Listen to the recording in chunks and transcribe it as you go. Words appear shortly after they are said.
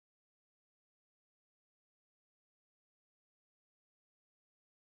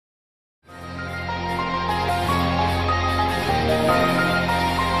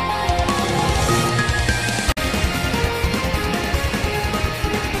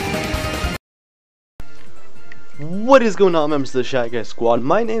What is going on, members of the Shy Guy Squad?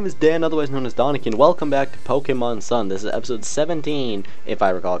 My name is Dan, otherwise known as Danekii, and welcome back to Pokemon Sun. This is episode 17, if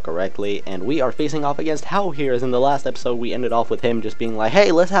I recall correctly, and we are facing off against Hao here, as in the last episode we ended off with him just being like,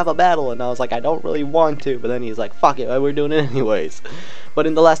 hey, let's have a battle, and I was like, I don't really want to, but then he's like, fuck it, we're doing it anyways. But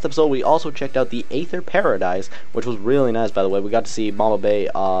in the last episode, we also checked out the Aether Paradise, which was really nice, by the way. We got to see Mama Bay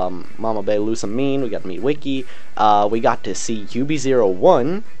lose some mean, we got to meet Wiki, we got to see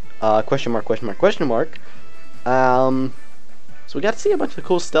UB01, question mark, question mark, question mark. So we got to see a bunch of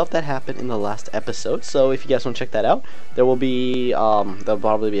cool stuff that happened in the last episode. So if you guys want to check that out, there will be there'll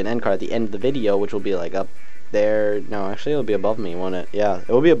probably be an end card at the end of the video, which will be like up there. No, actually it'll be above me, won't it? Yeah, it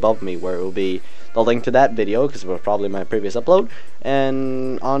will be above me, where it will be the link to that video, because it was probably my previous upload.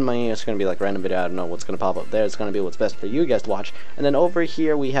 And on my, it's gonna be like random video. I don't know what's gonna pop up there. It's gonna be what's best for you guys to watch. And then over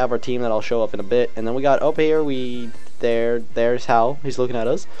here we have our team that I'll show up in a bit. And then we got over here there's Hal. He's looking at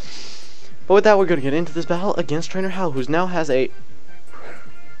us. But with that, we're going to get into this battle against Trainer Hal, who now has a...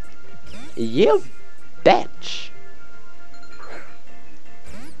 Yeah, bitch!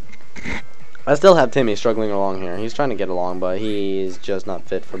 I still have Timmy struggling along here. He's trying to get along, but he's just not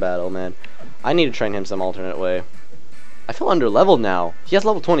fit for battle, man. I need to train him some alternate way. I feel under-leveled now. He has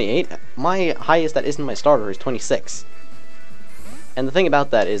level 28. My highest that isn't my starter is 26. And the thing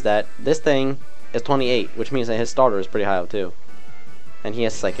about that is that this thing is 28, which means that his starter is pretty high up, too. And he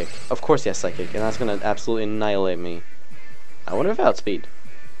has Psychic. Of course he has Psychic, and that's gonna absolutely annihilate me. I wonder if I outspeed.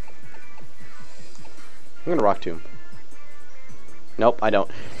 I'm gonna Rock Tomb. Nope, I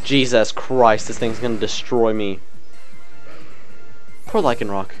don't. Jesus Christ, this thing's gonna destroy me. Poor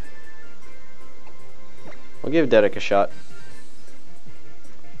Lycanroc. We'll give Derek a shot.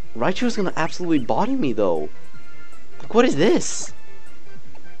 Raichu's gonna absolutely body me, though. Like, what is this?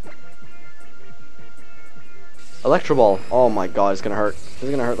 Electro Ball. Oh my god, it's gonna hurt. It's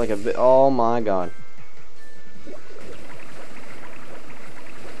gonna hurt like a bit. Oh my god.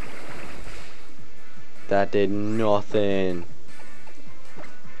 That did nothing.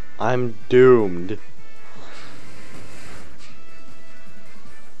 I'm doomed.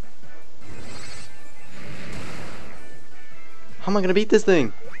 How am I gonna beat this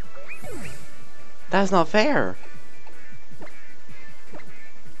thing? That's not fair.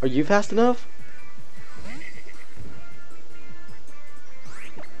 Are you fast enough?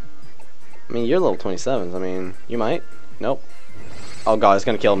 I mean, you're level 27s. I mean, you might. Nope. Oh god, it's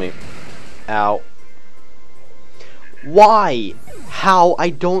gonna kill me. Ow. Why? How? I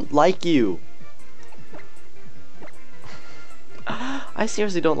don't like you. I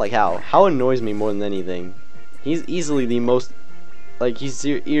seriously don't like Hal. Hal annoys me more than anything. He's easily the most... Like, he's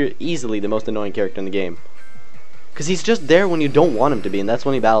easily the most annoying character in the game. Because he's just there when you don't want him to be, and that's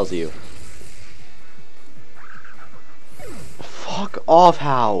when he battles you. Fuck off,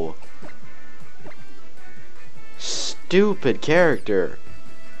 Hal. Stupid character.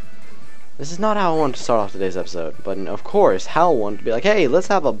 This is not how I wanted to start off today's episode, but of course Hal wanted to be like, hey, let's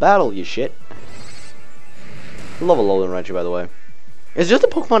have a battle, you shit. I love Alola Region, by the way. It's just a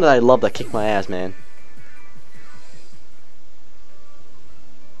Pokemon that I love that kick my ass, man.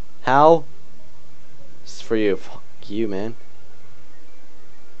 Hal, this is for you. Fuck you, man.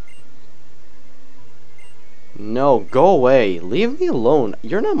 No, go away. Leave me alone.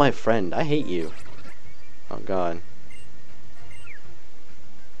 You're not my friend. I hate you. Oh god.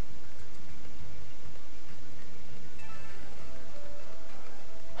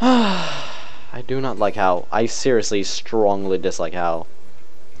 I do not like Hal. I seriously strongly dislike Hal.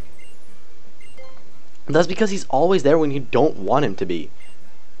 That's because he's always there when you don't want him to be.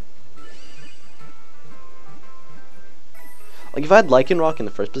 Like, if I had Lycanroc in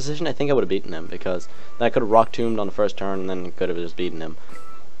the first position, I think I would have beaten him, because then I could have Rock Tombed on the first turn and then could have just beaten him.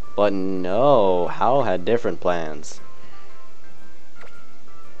 But no, Hal had different plans.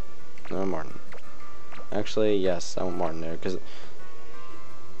 No, Martin. Actually, yes, I want Martin there, because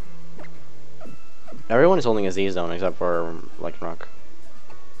everyone is holding a Z-Zone except for Lycanroc.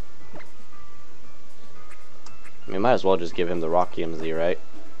 I mean, might as well just give him the Rock EMZ, right?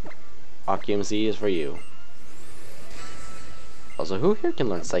 Rock EMZ is for you. Also, who here can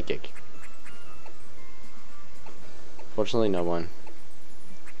learn Psychic? Fortunately, no one.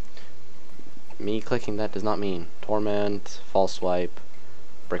 Me clicking that does not mean Torment, False Swipe,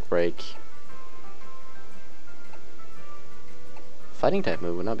 Brick Break. Fighting type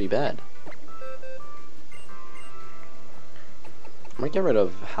move would not be bad. I'm gonna get rid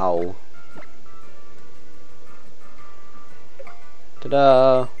of Howl.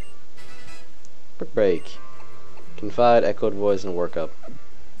 Ta-da! Brick Break. Confide, Echoed Voice, and Work Up.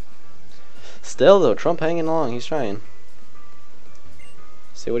 Still though, Trump hanging along, he's trying.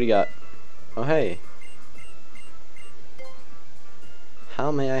 See what he got. Oh hey. How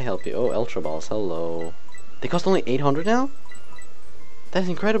may I help you? Oh, Ultra Balls, hello. They cost only 800 now? That's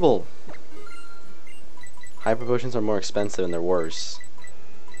incredible. Hyper Potions are more expensive and they're worse.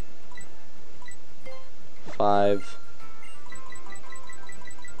 5.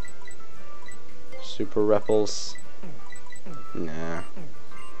 Super Repels. Nah.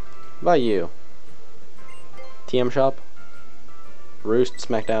 What about you? TM Shop? Roost,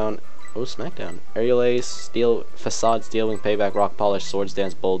 Smackdown. Oh, Smackdown. Aerial Ace, Steel, Facade, Steel Wing, Payback, Rock Polish, Swords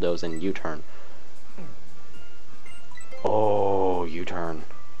Dance, Bulldoze, and U-Turn. Oh, U-Turn.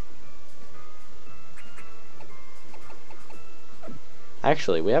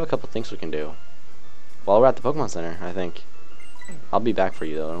 Actually, we have a couple things we can do. While we're at the Pokemon Center, I think. I'll be back for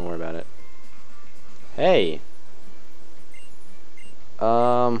you, though. Don't worry about it. Hey!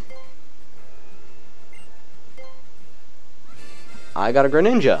 I got a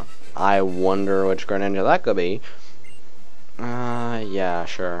Greninja. I wonder which Greninja that could be. Yeah,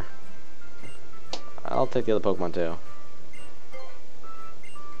 sure. I'll take the other Pokemon, too.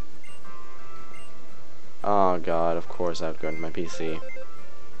 Oh god, of course I have to go into my PC.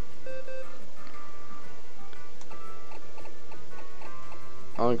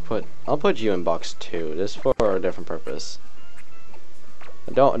 I'll put you in box 2, just for a different purpose.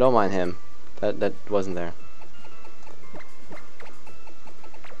 Don't mind him. That wasn't there.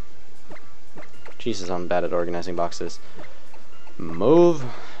 Jesus, I'm bad at organizing boxes. Move.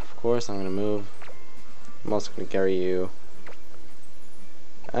 Of course I'm gonna move. I'm also gonna carry you.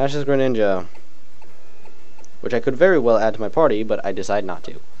 Ash's Greninja. Which I could very well add to my party, but I decide not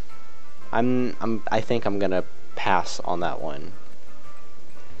to. I think I'm gonna pass on that one.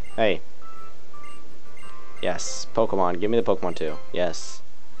 Hey. Yes, Pokemon. Give me the Pokemon too. Yes.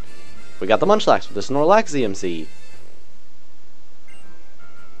 We got the Munchlax with the Snorlax ZMC.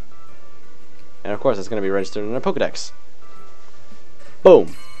 And of course, it's gonna be registered in a Pokedex.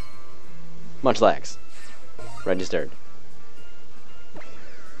 Boom. Munchlax. Registered.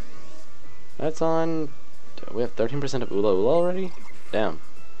 That's on... We have 13% of Ula Ula already? Damn.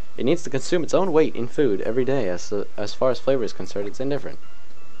 It needs to consume its own weight in food every day. As far as flavor is concerned, it's indifferent.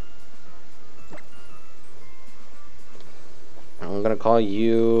 I'm gonna call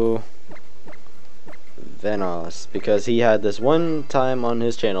you Venos, because he had this one time on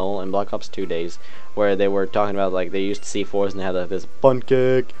his channel in Black Ops 2 days where they were talking about, like, they used C4s and they had like, this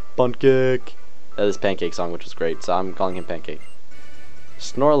pancake, this pancake song, which was great, so I'm calling him Pancake.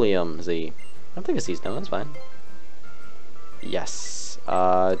 Snorlium Z. I don't think it's C's, no, that's fine. Yes.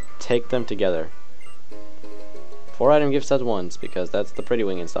 Take them together. 4 item gift sets once, because that's the Pretty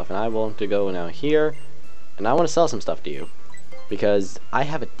Wing and stuff, and I want to go now here, and I want to sell some stuff to you, because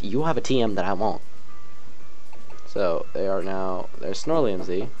you have a TM that I want. So, there's Snorlium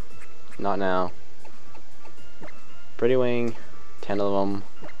Z. Not now. Pretty Wing, 10 of them.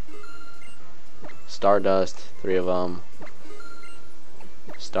 Stardust, 3 of them.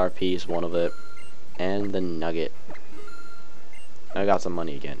 Star Piece, 1 of it. And the Nugget. I got some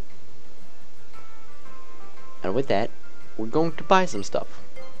money again. And with that, we're going to buy some stuff.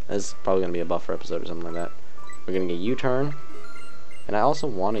 This is probably going to be a buffer episode or something like that. We're going to get U-Turn. And I also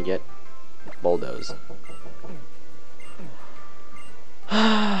want to get Bulldoze.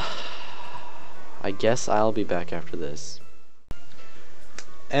 I guess I'll be back after this.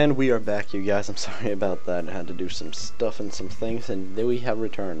 And we are back, you guys. I'm sorry about that. I had to do some stuff and some things, and then we have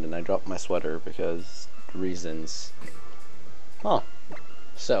returned, and I dropped my sweater because reasons. Huh.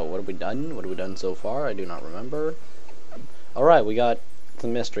 So, what have we done? What have we done so far? I do not remember. Alright, we got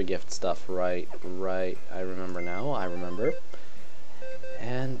some mystery gift stuff. Right. I remember now. I remember.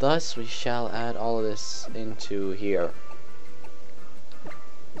 And thus, we shall add all of this into here.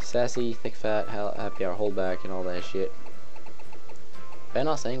 Sassy, thick fat, happy hour, hold back, and all that shit.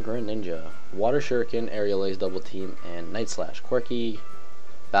 Venos and Greninja. Water Shuriken, Aerial Ace, Double Team, and Night Slash. Quirky,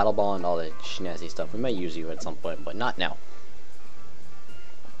 Battle Ball, and all that snazzy stuff. We might use you at some point, but not now.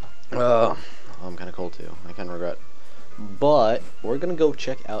 I'm kind of cold too. I kind of regret. But we're gonna go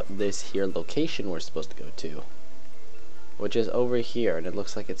check out this here location we're supposed to go to, which is over here, and it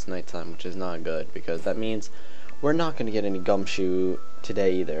looks like it's nighttime, which is not good because that means we're not gonna get any Gumshoe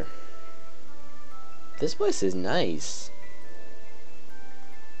today either. This place is nice.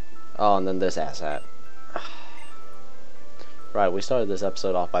 Oh, and then this asshat. Right, we started this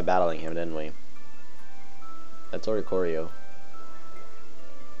episode off by battling him, didn't we? That's Oricorio.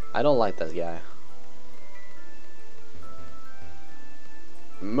 I don't like this guy.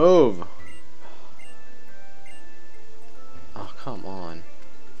 Move! Oh, come on.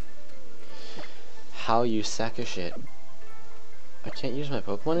 How you sack of shit. I can't use my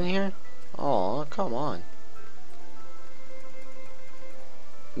Pokemon in here? Oh, come on.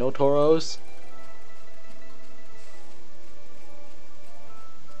 No Toros.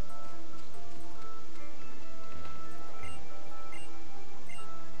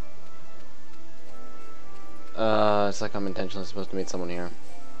 It's like I'm intentionally supposed to meet someone here.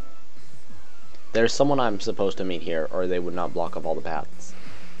 There's someone I'm supposed to meet here, or they would not block up all the paths.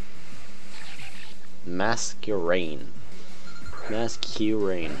 Masquerain.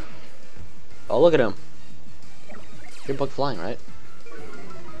 Masquerain. Oh, look at him. You're bug flying, right?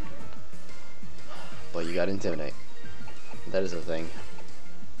 But you got Intimidate. That is a thing.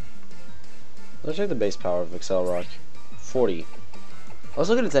 Let's check the base power of Excel Rock. 40. Let's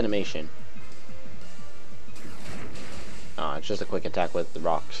look at its animation. Oh, it's just a quick attack with the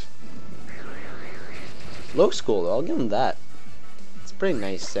rocks. Looks cool though, I'll give him that. It's a pretty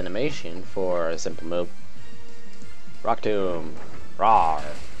nice animation for a simple move. Rock Tomb. Rawr.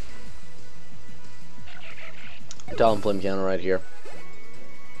 Talon Flame Piano right here.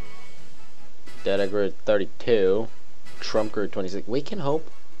 Dead Egg at 32. Trumper at 26. Waken Hope.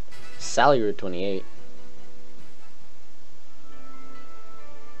 Sally at 28.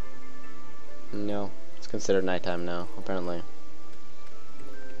 No. It's considered nighttime now, apparently.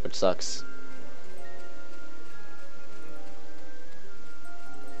 Which sucks.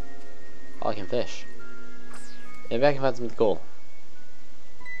 Oh, I can fish. Maybe I can find something cool.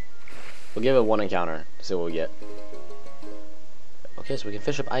 We'll give it one encounter to see what we get. Okay, so we can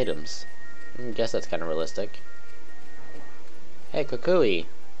fish up items. I guess that's kind of realistic. Hey, Kukui.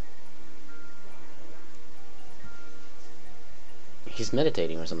 He's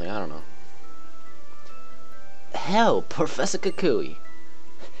meditating or something, I don't know. Hell, Professor Kukui.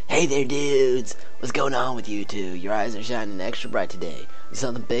 Hey there, dudes. What's going on with you two? Your eyes are shining extra bright today. Did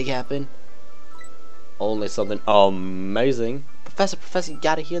something big happen? Only something amazing. Professor, you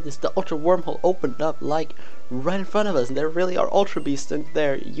gotta hear this. The Ultra Wormhole opened up, like, right in front of us, and there really are Ultra Beasts in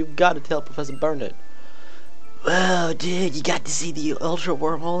there. You gotta tell Professor Burnett. Whoa, dude, you got to see the Ultra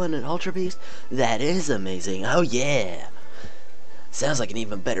Wormhole and an Ultra Beast? That is amazing. Oh, yeah. Sounds like an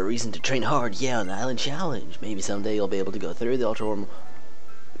even better reason to train hard, yeah, on the Island Challenge. Maybe someday you'll be able to go through the Ultra Wormhole.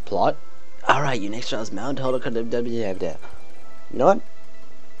 Plot? Alright, your next trial is Mount Total. You know what?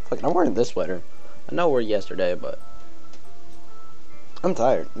 Fuck, I'm wearing this sweater. I know we're yesterday, but I'm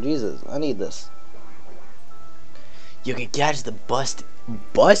tired. Jesus, I need this. You can catch the bus.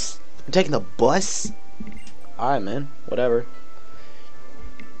 Bus? I'm taking the bus? Alright, man. Whatever.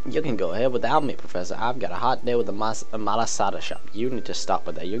 You can go ahead without me, Professor. I've got a hot day with the Malasada shop. You need to stop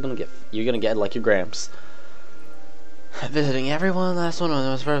with that. You're gonna get like your gramps. Visiting everyone. Last one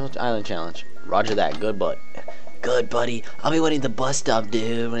on the first Island Challenge. Roger that. Good, bud. Good, buddy. I'll be waiting at the bus stop,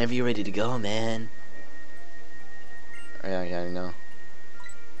 dude. Whenever you're ready to go, man. Yeah, I know.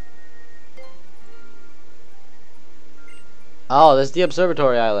 Oh, this is the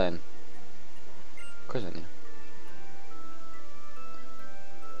Observatory Island. Of course I knew.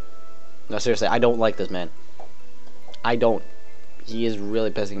 No, seriously, I don't like this man. I don't. He is really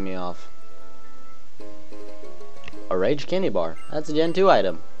pissing me off. A Rage Candy Bar. That's a Gen 2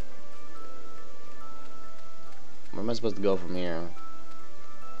 item. Where am I supposed to go from here?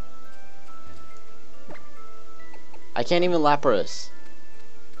 I can't even Lapras.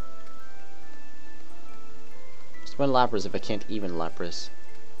 Just one Lapras if I can't even Lapras.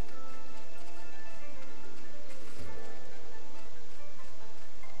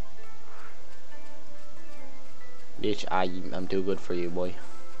 Bitch, I'm too good for you, boy.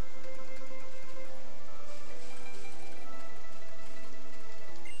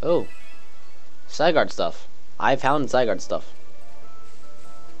 Oh. Zygarde stuff. I found Zygarde stuff.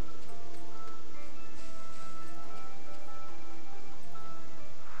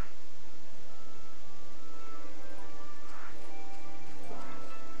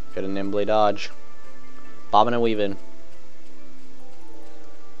 Get a nimbly dodge. Bobbing and weaving.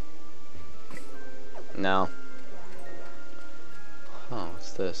 No. Oh,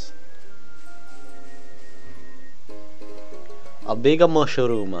 what's this? A bigger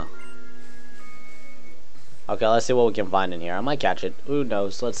mushroom. Okay, let's see what we can find in here. I might catch it. Who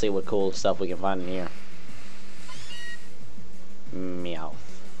knows? Let's see what cool stuff we can find in here. Meowth.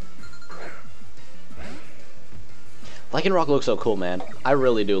 Lycanroc looks so cool, man. I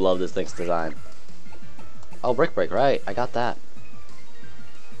really do love this thing's design. Oh, Brick Break, right. I got that.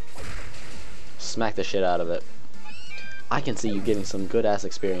 Smack the shit out of it. I can see you getting some good ass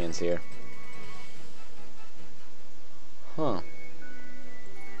experience here. Huh.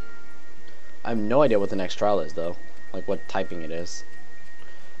 I have no idea what the next trial is though. Like what typing it is.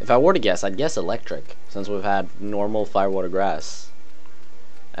 If I were to guess, I'd guess electric, since we've had normal fire, water, grass.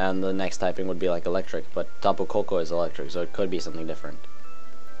 And the next typing would be like electric, but Tapu Koko is electric, so it could be something different.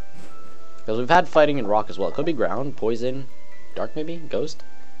 Because we've had fighting in rock as well. It could be ground, poison, dark maybe, ghost.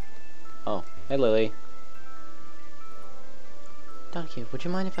 Oh, hey Lily. Danekii, would you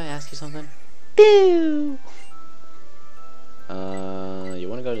mind if I ask you something? Boo! You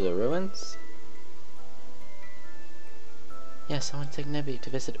want to go to the ruins? Yes, I want to take Nebi to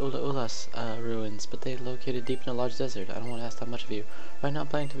visit Ula's ruins, but they're located deep in a large desert. I don't want to ask that much of you. Right now I'm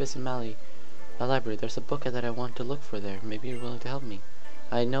planning to visit Mali, a library. There's a book that I want to look for there. Maybe you're willing to help me.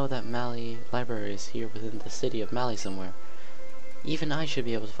 I know that Mali library is here within the city of Mali somewhere. Even I should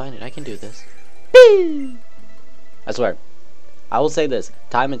be able to find it. I can do this. Boo! I swear. I will say this,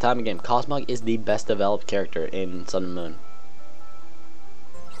 time and time again, Cosmog is the best developed character in Sun and Moon.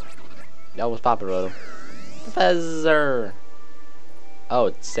 That was Papa Rotom. Professor! Oh,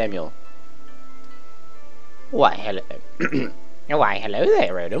 it's Samuel. Why, hello. Why, hello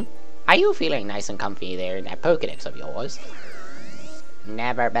there, Rotom. Are you feeling nice and comfy there in that Pokedex of yours?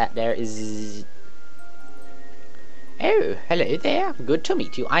 Never bet there is... Oh, hello there. Good to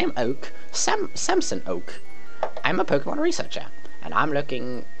meet you. I am Oak. Samson Oak. I'm a Pokemon researcher, and I'm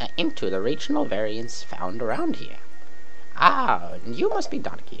looking into the regional variants found around here. Ah, you must be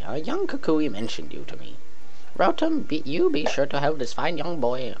Danekii. A young Kukui mentioned you to me. Rotom, you be sure to help this fine young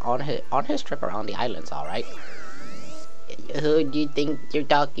boy on his trip around the islands, alright? Who do you think you're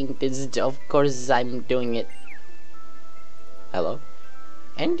talking to? Of course I'm doing it. Hello?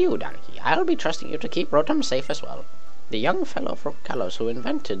 And you, Danekii, I'll be trusting you to keep Rotom safe as well. The young fellow from Kalos who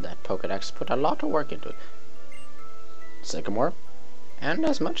invented that Pokedex put a lot of work into it. Sycamore? And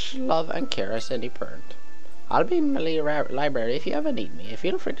as much love and care as any parent. I'll be in the library if you ever need me.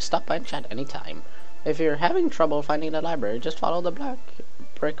 Feel free to stop by and chat anytime. If you're having trouble finding the library, just follow the black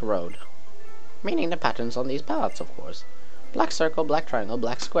brick road. Meaning the patterns on these paths, of course. Black circle, black triangle,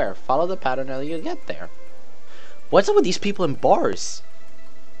 black square. Follow the pattern until you get there. What's up with these people in bars?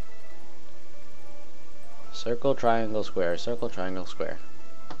 Circle, triangle, square. Circle, triangle, square.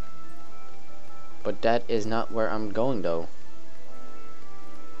 But that is not where I'm going, though.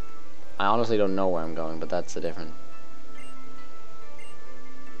 I honestly don't know where I'm going, but that's the difference.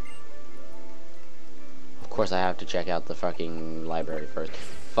 Of course I have to check out the fucking library first.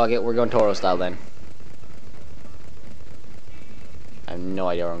 Fuck it, we're going Toro style then. I have no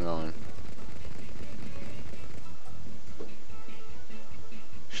idea where I'm going.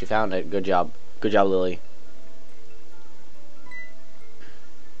 She found it. Good job. Good job, Lily.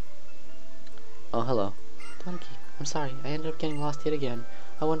 Oh, hello. Danekii, I'm sorry. I ended up getting lost yet again.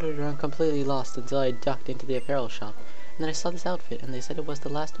 I wandered around completely lost until I ducked into the apparel shop. And then I saw this outfit, and they said it was the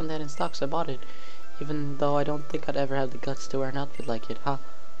last one they had in stock, so I bought it. Even though I don't think I'd ever have the guts to wear an outfit like it, huh?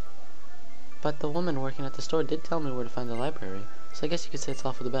 But the woman working at the store did tell me where to find the library, so I guess you could say it's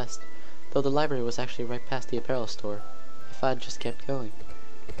all for the best. Though the library was actually right past the apparel store, if I'd just kept going.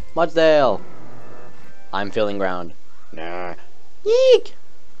 Mudsdale! I'm feeling ground. Nah. Yeek!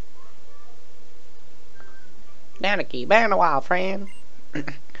 Danekii, been a while, friend.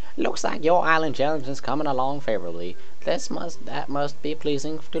 Looks like your island challenge is coming along favorably. That must be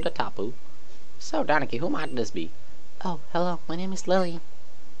pleasing to the Tapu. So, Danekii, who might this be? Oh, hello. My name is Lily.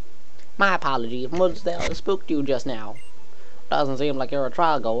 My apology if Mudsdale spooked you just now. Doesn't seem like you're a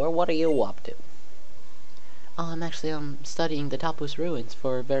trial goer. What are you up to? Oh, I'm actually studying the Tapu's ruins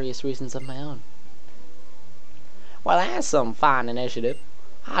for various reasons of my own. Well, that's some fine initiative.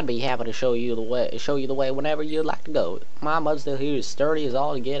 I'd be happy to show you the way whenever you'd like to go. My Mudsdale here is sturdy as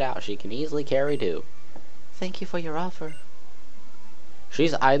all to get out. She can easily carry too. Thank you for your offer.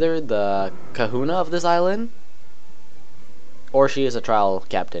 She's either the kahuna of this island, or she is a trial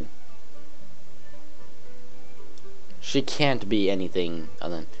captain. She can't be anything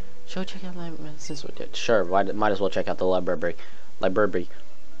other than... Shall we check out my... since we did? Sure, might as well check out the library.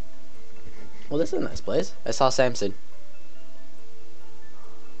 Well, this is a nice place. I saw Samson.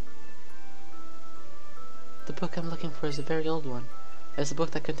 The book I'm looking for is a very old one. It's a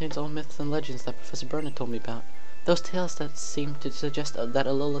book that contains old myths and legends that Professor Burnett told me about. Those tales that seem to suggest that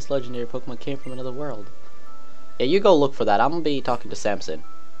Alola's legendary Pokemon came from another world. Yeah, you go look for that. I'm gonna be talking to Samson.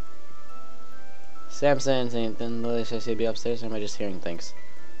 Samson, then Lily says she'd be upstairs, or am I just hearing things?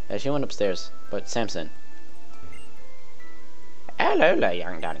 Yeah, she went upstairs, but Samson. Alola,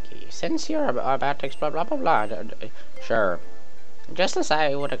 young Danekii. Since you're about to explore blah blah blah. Sure. Just as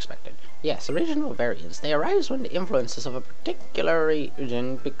I would expect it. Yes, regional variants. They arise when the influences of a particular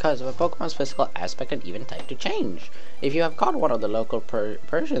region because of a Pokemon's physical aspect and even type to change. If you have caught one of the local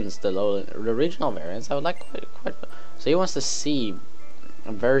Persians, the regional variants, I would like quite... So he wants to see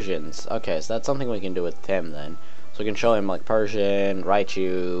versions. Okay, so that's something we can do with him then. So we can show him like Persian,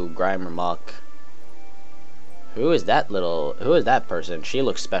 Raichu, Grimer, Muck. Who is that person? She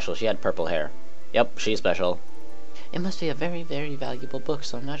looks special. She had purple hair. Yep, she's special. It must be a very, very valuable book,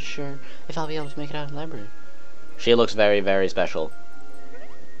 so I'm not sure if I'll be able to make it out of the library. She looks very, very special.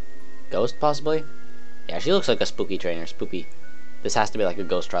 Ghost, possibly? Yeah, she looks like a spooky trainer. Spooky. This has to be like a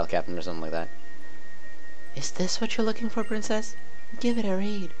ghost trial captain or something like that. Is this what you're looking for, Princess? Give it a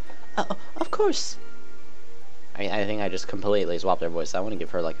read. Of course. I think I just completely swapped her voice. I want to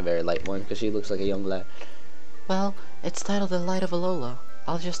give her like a very light one because she looks like a young lad. Well, it's titled The Light of Alola.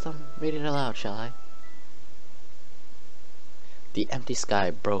 I'll just read it aloud, shall I? The empty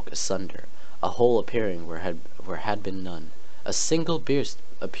sky broke asunder, a hole appearing where had been none. A single beast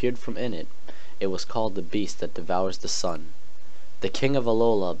appeared from in it. It was called the beast that devours the sun. The king of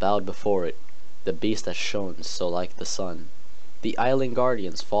Alola bowed before it, the beast that shone so like the sun. The island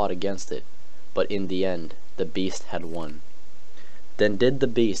guardians fought against it, but in the end the beast had won. Then did the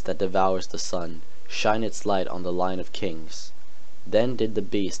beast that devours the sun shine its light on the line of kings. Then did the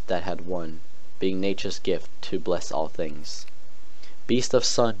beast that had won, being nature's gift to bless all things. Beast of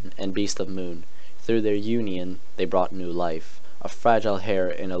sun and beast of moon, through their union they brought new life, a fragile hair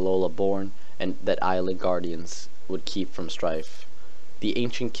in Alola born, and that island guardians would keep from strife. The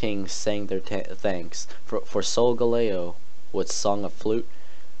ancient kings sang their thanks for Sol Galeo with song of flute.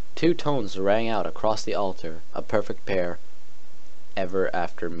 Two tones rang out across the altar, a perfect pair, ever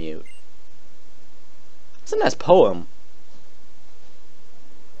after mute. It's a nice poem.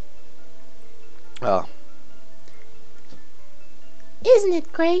 Oh. Isn't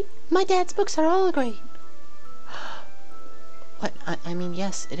it great? My dad's books are all great. What? I mean,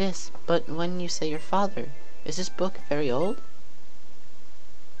 yes, it is. But when you say your father, is this book very old?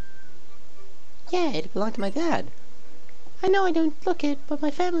 Yeah, it belonged to my dad. I know I don't look it, but my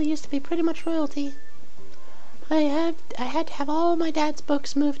family used to be pretty much royalty. I had to have all my dad's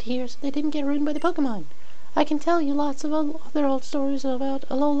books moved here so they didn't get ruined by the Pokemon. I can tell you lots of other old stories about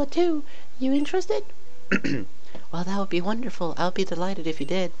Alola too. You interested? Well, that would be wonderful. I'll be delighted if you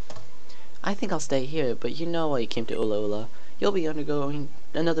did. I think I'll stay here, but you know why you came to Alola. You'll be undergoing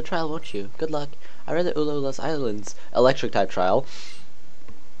another trial, won't you? Good luck. I read the Alola's Islands Electric type trial.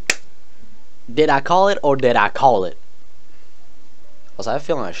 Did I call it or did I call it? Also, I have a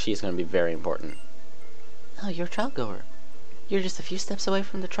feeling like she's going to be very important. Oh, you're a trial goer. You're just a few steps away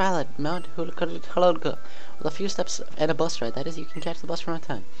from the trial at Mount Hulka. With a few steps and a bus ride. That is, you can catch the bus from on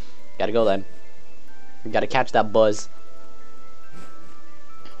time. Gotta go then. We gotta catch that buzz.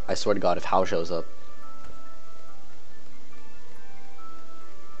 I swear to God, if Hao shows up.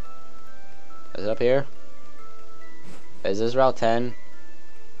 Is it up here? Is this Route 10?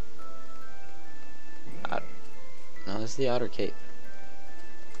 No, this is the Outer Cape.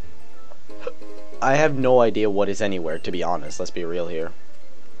 I have no idea what is anywhere, to be honest. Let's be real here.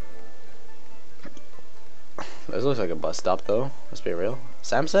 This looks like a bus stop, though. Let's be real.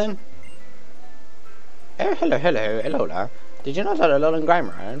 Samson? Oh, hello, Alola. Did you know that Alola and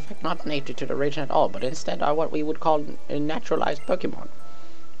Grimer are in fact not native to the region at all, but instead are what we would call a naturalized Pokemon?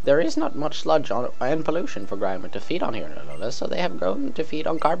 There is not much sludge and pollution for Grimer to feed on here in Alola, so they have grown to feed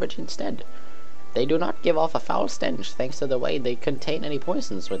on garbage instead. They do not give off a foul stench thanks to the way they contain any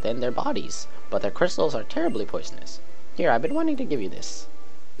poisons within their bodies, but their crystals are terribly poisonous. Here, I've been wanting to give you this.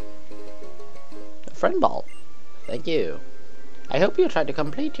 A friend ball. Thank you. I hope you try to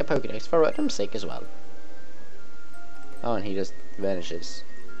complete your Pokédex for Rotom's sake as well. Oh, and he just vanishes.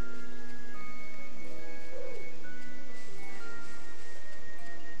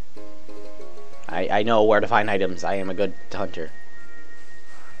 I know where to find items. I am a good hunter.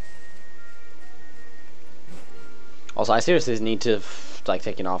 Also, I seriously need to like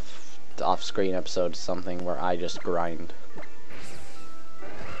take an off-screen episode, something where I just grind.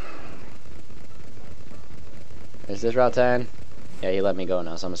 Is this Route 10? Yeah, he let me go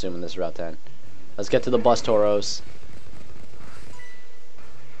now, so I'm assuming this is Route 10. Let's get to the bus Tauros.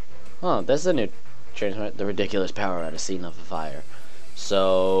 Oh, this is a new transmit. The ridiculous power at a scene of a fire.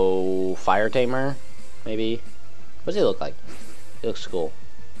 So, Fire Tamer, maybe? What does he look like? He looks cool.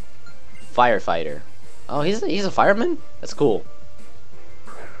 Firefighter. Oh, he's a fireman? That's cool.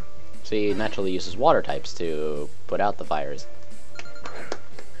 So he naturally uses water types to put out the fires.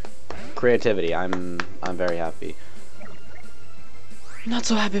 Creativity. I'm very happy. Not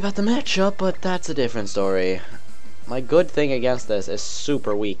so happy about the matchup, but that's a different story. My good thing against this is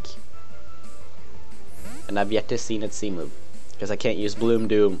super weak. And I've yet to see its C-move. Because I can't use Bloom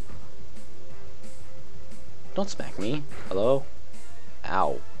Doom. Don't smack me. Hello?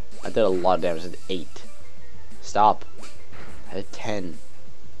 Ow. I did a lot of damage at 8. Stop. I had 10.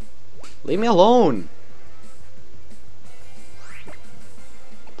 Leave me alone!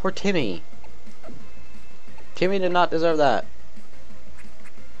 Poor Timmy. Timmy did not deserve that.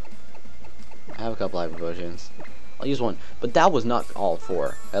 I have a couple hyper potions. I'll use one. But that was not all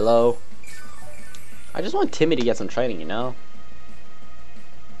for. Hello? I just want Timmy to get some training, you know?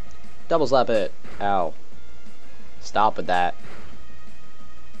 Double slap it. Ow. Stop with that.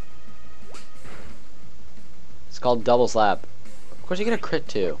 It's called double slap. Of course you get a crit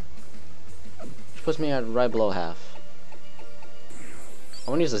too. Which puts me at right below half. I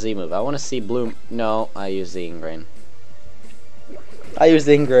want to use the Z move. I want to see Bloom. No, I use the Ingrain. I use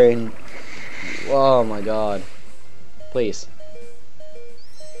the Ingrain. Oh my god. Please.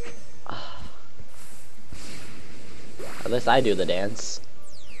 At least I do the dance.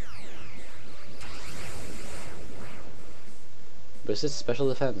 Boosted special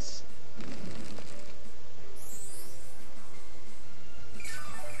defense.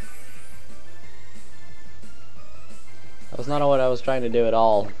 That was not what I was trying to do at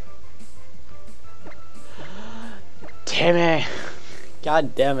all. Timmy!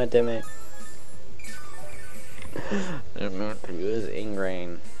 God damn it, Timmy. I'm not to use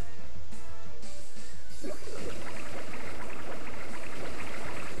Ingrain.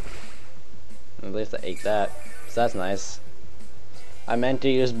 At least I ate that. So that's nice. I meant to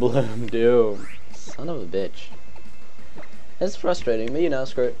use Bloom Doom. Son of a bitch. It's frustrating, but you know,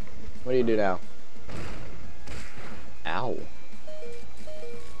 screw it. What do you do now? Ow.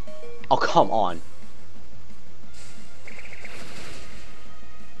 Oh, come on.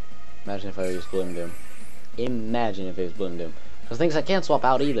 Imagine if I used Bloom Doom. Imagine if it was Bloom Doom. Because things I can't swap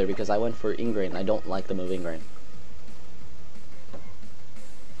out either because I went for Ingrain. I don't like the move Ingrain.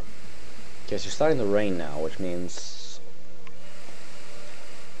 Okay, so you're starting to rain now, which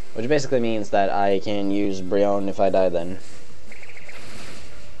basically means that I can use Brion if I die then.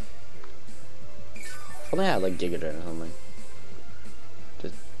 If only I had like Giga Drain or something.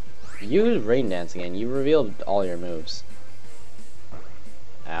 Just use Rain Dance again. You revealed all your moves.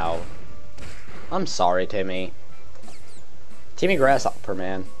 Ow. I'm sorry, Timmy. Timmy Grasshopper,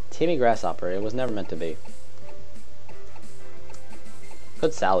 man. Timmy Grasshopper. It was never meant to be.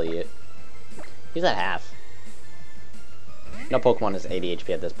 Could Sally it. He's at half. No Pokemon is 80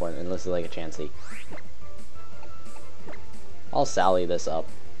 HP at this point, unless it's like a Chansey. I'll Sally this up.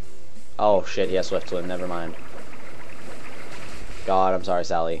 Oh shit, he has Swift Swim, never mind. God, I'm sorry,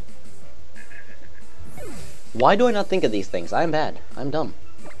 Sally. Why do I not think of these things? I'm bad. I'm dumb.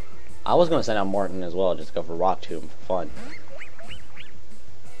 I was going to send out Martin as well, just to go for Rock Tomb for fun.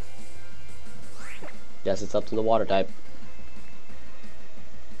 Yes, it's up to the water type.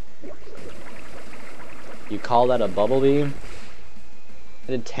 You call that a Bubble Beam?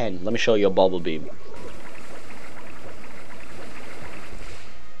 I did 10. Let me show you a Bubble Beam.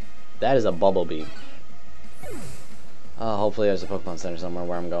 That is a Bubble Beam. Hopefully there's a Pokemon Center somewhere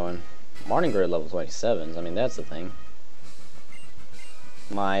where I'm going. Morning Grid level 27s, I mean that's the thing.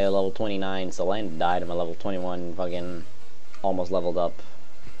 My level 29 Salandit died and my level 21 fucking almost leveled up.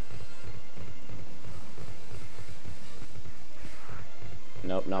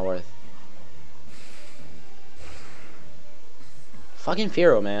 Nope, not worth. Fucking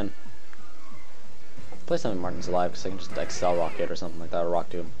Fearow, man. Please tell me Martin's alive, because I can just Excel Rocket or something like that, or Rock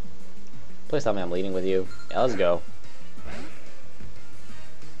Tomb. Please tell me I'm leading with you. Yeah, let's go.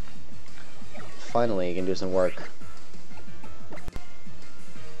 Finally, you can do some work.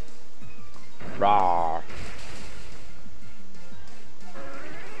 Rawr.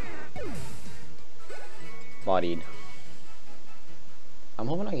 Bodied. I'm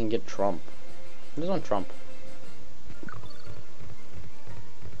hoping I can get Trump. I just want Trump.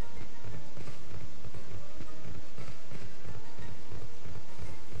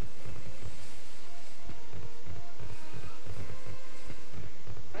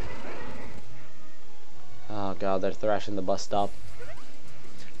 Oh god, they're thrashing the bus stop.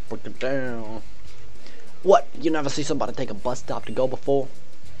 Break it down. What? You never see somebody take a bus stop to go before?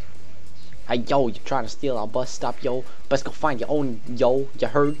 Hey yo, you trying to steal our bus stop, yo? Best go find your own, yo. You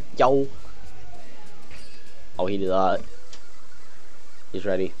heard, yo? Oh, he did that. He's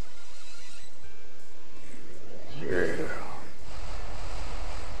ready. Yeah.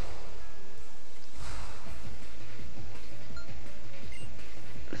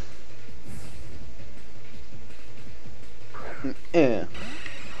 Yeah.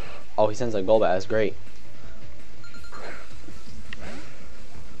 Oh, he sends a Golbat. That's great.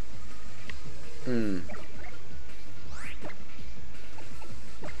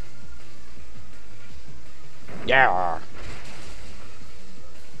 Yeah.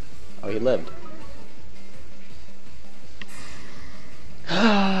 Oh, he lived.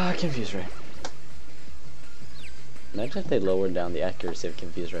 Confuse Ray. Imagine if they lowered down the accuracy of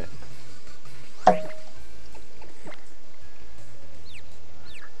Confuse Ray.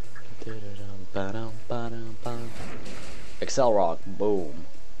 Excel Rock. Boom.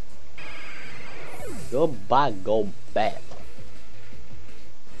 Goodbye, go back.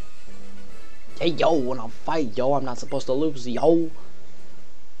 Hey, yo, when I fight, yo, I'm not supposed to lose, yo.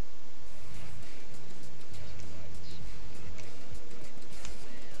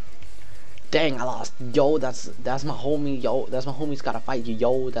 Dang, I lost. Yo, that's my homie, yo. That's my homie's gotta fight you,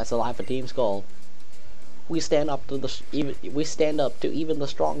 yo. That's the life of Team Skull. We stand up to even the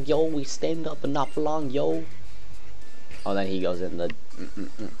strong, yo. We stand up and not for long, yo. Oh, then he goes in the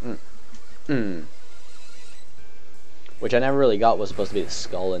which I never really got was supposed to be the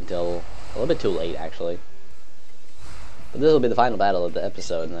skull until a little bit too late, actually. But this will be the final battle of the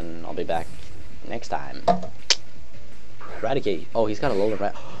episode, and then I'll be back next time. Eradicate. Oh, he's got a Alola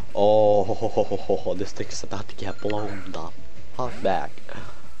rat. Oh, this thing's about to get blown the fuck back.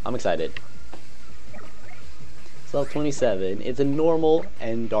 I'm excited. Level 27. It's a normal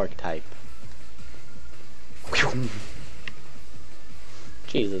and dark type.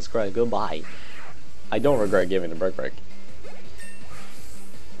 Jesus Christ, goodbye. I don't regret giving the break.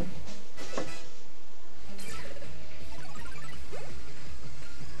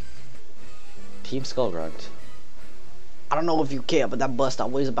 Team Skullgrunt. I don't know if you care, but that bust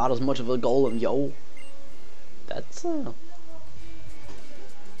stop weighs about as much of a golem, yo. That's kind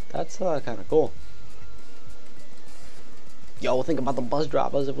of cool. Yo, think about the bus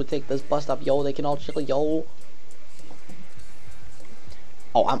drivers. If we take this bus stop, yo, they can all chill, yo.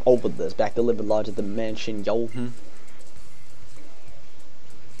 Oh, I'm over this. Back to living large at the mansion, yo.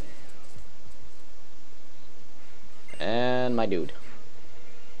 And my dude.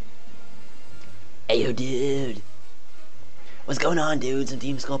 Hey, yo, dude. What's going on, dude? Some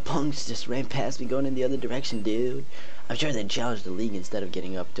Team Skull punks just ran past me going in the other direction, dude. I'm sure they'd challenge the league instead of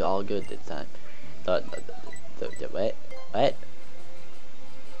getting up to all good this time. What?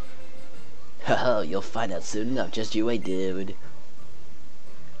 Oh, you'll find out soon enough. Just you wait, dude.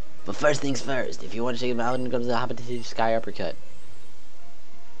 But first things first, if you want to check him out, go to the Hopper Sky Uppercut.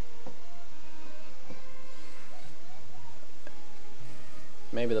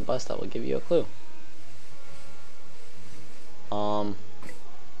 Maybe the bus stop will give you a clue.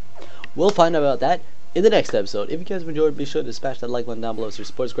 We'll find out about that in the next episode. If you guys enjoyed, be sure to smash that like button down below. So your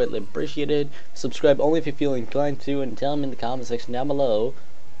support is greatly appreciated. Subscribe only if you feel inclined to, and tell them in the comment section down below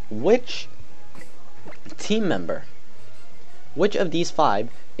which team member, which of these 5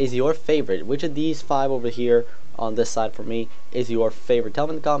 is your favorite. Which of these 5 over here on this side for me is your favorite. Tell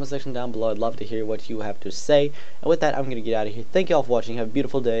me in the comment section down below. I'd love to hear what you have to say. And with that, I'm going to get out of here. Thank you all for watching. Have a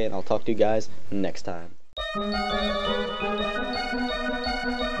beautiful day, and I'll talk to you guys next time.